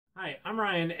Hi, I'm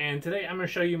Ryan, and today I'm going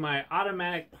to show you my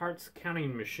automatic parts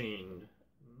counting machine.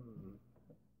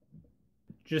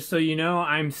 Just so you know,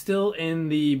 I'm still in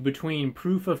the between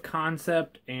proof of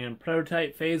concept and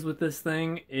prototype phase with this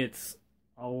thing. It's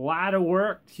a lot of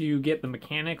work to get the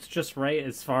mechanics just right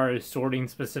as far as sorting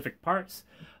specific parts,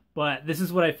 but this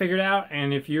is what I figured out,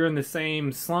 and if you're in the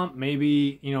same slump,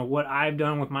 maybe, what I've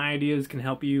done with my ideas can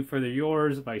help you further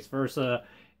yours, vice versa.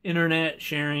 Internet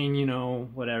sharing,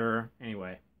 whatever.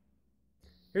 Anyway.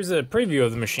 Here's a preview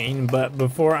of the machine, but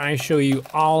before I show you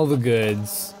all the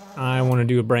goods, I want to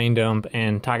do a brain dump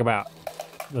and talk about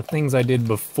the things I did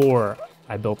before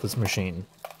I built this machine.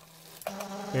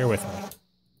 Bear with me.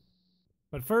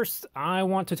 But first, I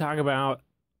want to talk about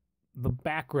the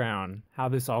background, how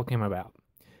this all came about.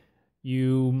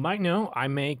 You might know I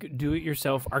make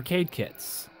do-it-yourself arcade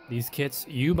kits. These kits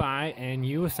you buy and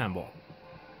you assemble.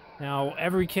 Now,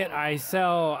 every kit I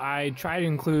sell, I try to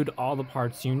include all the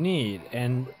parts you need,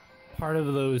 and part of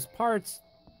those parts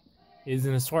is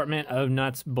an assortment of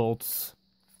nuts, bolts,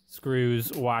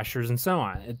 screws, washers, and so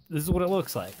on. This is what it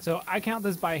looks like. So I count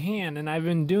this by hand, and I've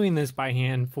been doing this by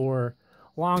hand for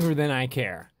longer than I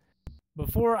care.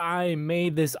 Before I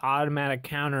made this automatic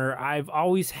counter, I've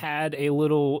always had a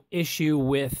little issue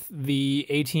with the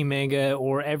ATmega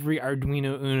or every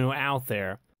Arduino Uno out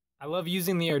there. I love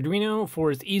using the Arduino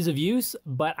for its ease of use,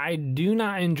 but I do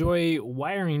not enjoy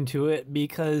wiring to it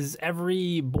because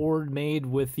every board made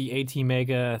with the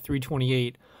ATmega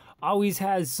 328 always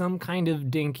has some kind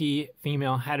of dinky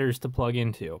female headers to plug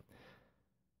into.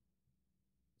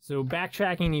 So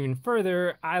backtracking even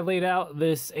further, I laid out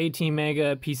this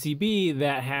ATmega PCB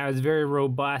that has very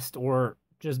robust or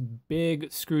just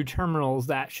big screw terminals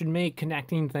that should make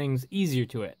connecting things easier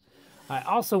to it. I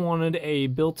also wanted a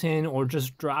built-in or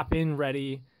just drop-in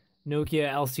ready Nokia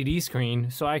LCD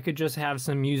screen so I could just have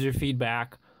some user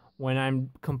feedback when I'm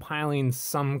compiling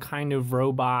some kind of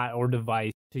robot or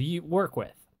device to work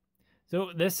with. So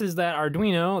this is that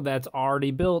Arduino that's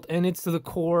already built, and it's the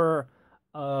core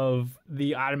of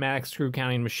the automatic screw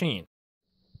counting machine.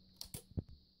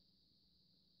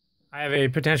 I have a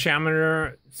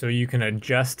potentiometer so you can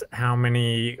adjust how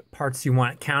many parts you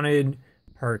want counted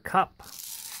per cup.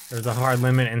 There's a hard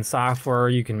limit in software.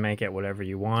 You can make it whatever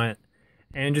you want.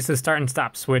 And just a start and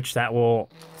stop switch that will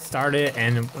start it,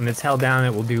 and when it's held down,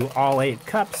 it will do all 8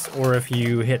 cups, or if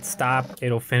you hit stop,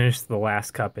 it'll finish the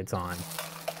last cup it's on.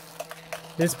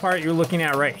 This part you're looking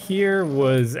at right here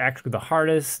was actually the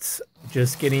hardest,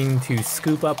 just getting to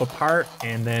scoop up a part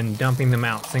and then dumping them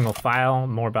out single file.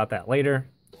 More about that later.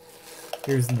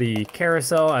 Here's the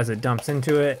carousel as it dumps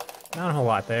into it. Not a whole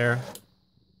lot there.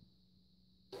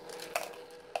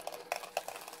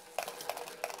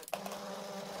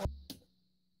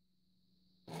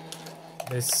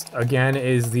 This, again,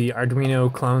 is the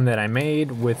Arduino clone that I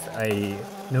made with a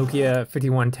Nokia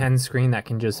 5110 screen that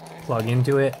can just plug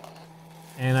into it.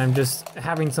 And I'm just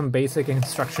having some basic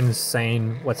instructions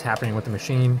saying what's happening with the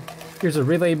machine. Here's a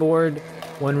relay board.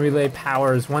 One relay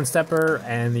powers one stepper,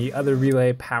 and the other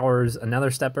relay powers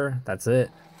another stepper. That's it.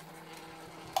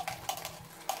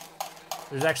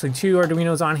 There's actually 2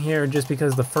 Arduinos on here just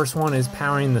because the first one is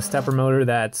powering the stepper motor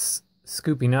that's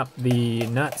scooping up the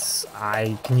nuts.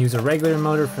 I can use a regular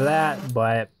motor for that,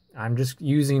 but I'm just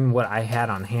using what I had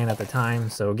on hand at the time.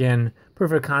 So again,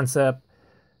 proof of concept,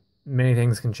 many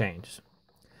things can change.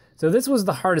 So this was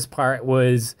the hardest part,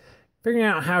 was figuring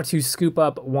out how to scoop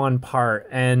up one part.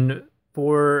 And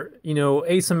for,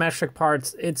 asymmetric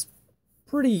parts, it's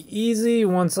pretty easy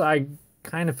once I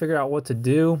kind of figure out what to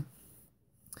do.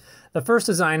 The first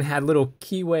design had little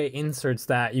keyway inserts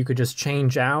that you could just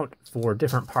change out for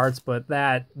different parts, but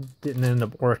that didn't end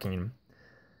up working.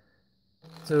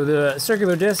 So the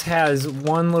circular disc has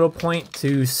one little point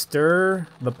to stir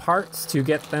the parts to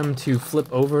get them to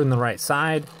flip over in the right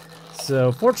side.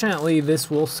 So fortunately, this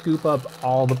will scoop up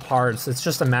all the parts. It's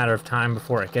just a matter of time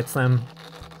before it gets them.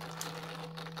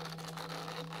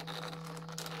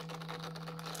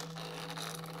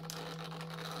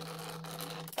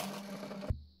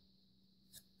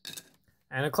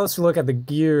 And a closer look at the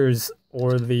gears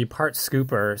or the part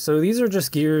scooper. So these are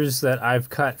just gears that I've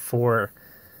cut for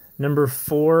number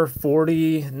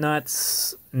 440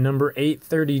 nuts, number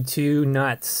 832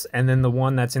 nuts, and then the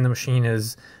one that's in the machine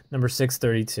is number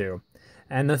 632.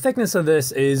 And the thickness of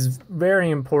this is very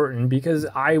important because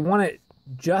I want it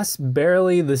just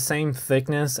barely the same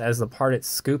thickness as the part it's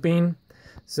scooping.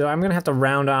 So I'm gonna have to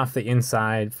round off the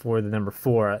inside for the number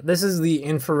 4. This is the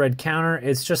infrared counter.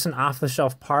 It's just an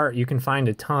off-the-shelf part. You can find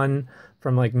a ton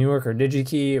from like Newark or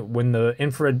DigiKey. When the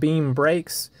infrared beam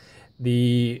breaks,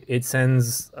 it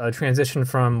sends a transition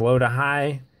from low to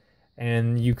high,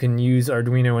 and you can use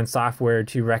Arduino and software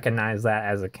to recognize that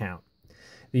as a count.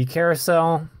 The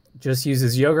carousel just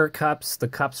uses yogurt cups. The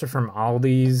cups are from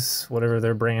Aldi's, whatever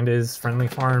their brand is, Friendly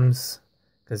Farms,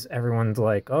 because everyone's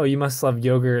like, oh, you must love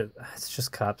yogurt. It's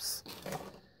just cups.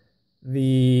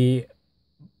 The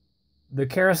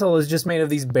carousel is just made of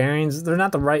these bearings. They're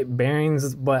not the right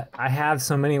bearings, but I have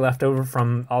so many left over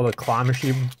from all the claw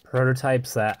machine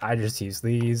prototypes that I just use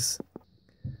these.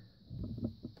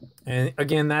 And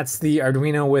again, that's the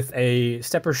Arduino with a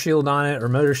stepper shield on it or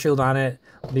motor shield on it.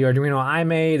 The Arduino I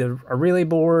made, a relay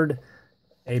board,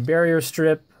 a barrier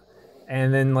strip,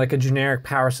 and then like a generic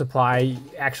power supply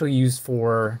actually used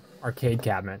for arcade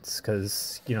cabinets,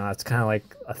 because, you know, that's kind of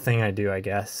like a thing I do, I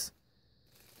guess.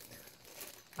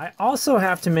 I also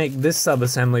have to make this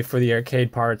sub-assembly for the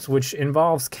arcade parts, which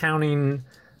involves counting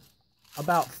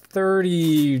about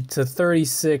 30 to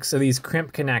 36 of these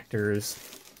crimp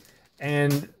connectors.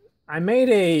 And I made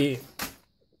a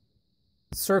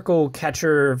circle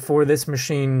catcher for this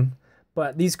machine,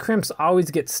 but these crimps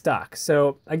always get stuck.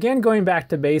 So again, going back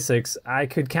to basics, I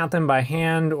could count them by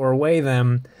hand or weigh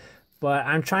them, but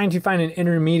I'm trying to find an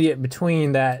intermediate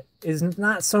between that is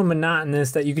not so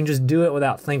monotonous that you can just do it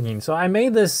without thinking. So I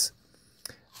made this,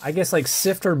 I guess, like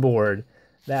sifter board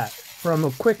that from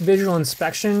a quick visual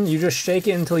inspection, you just shake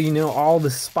it until you know all the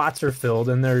spots are filled,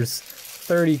 and there's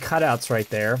 30 cutouts right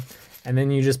there. And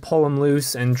then you just pull them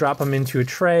loose and drop them into a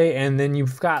tray, and then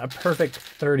you've got a perfect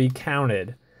 30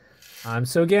 counted.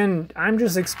 So again, I'm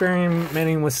just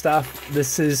experimenting with stuff.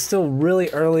 This is still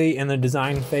really early in the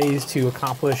design phase to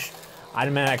accomplish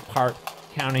automatic part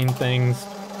counting things.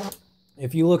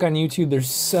 If you look on YouTube, there's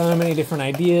so many different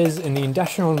ideas. In the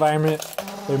industrial environment,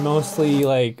 they're mostly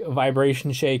like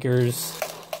vibration shakers.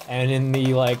 And in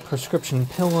the like prescription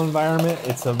pill environment,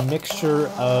 it's a mixture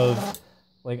of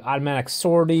like automatic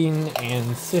sorting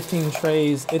and sifting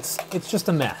trays. It's just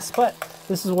a mess, but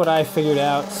this is what I figured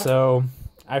out, so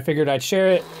I figured I'd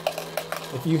share it.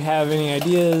 If you have any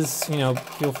ideas, you know,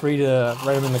 feel free to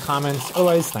write them in the comments.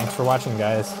 Otherwise, thanks for watching,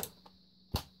 guys.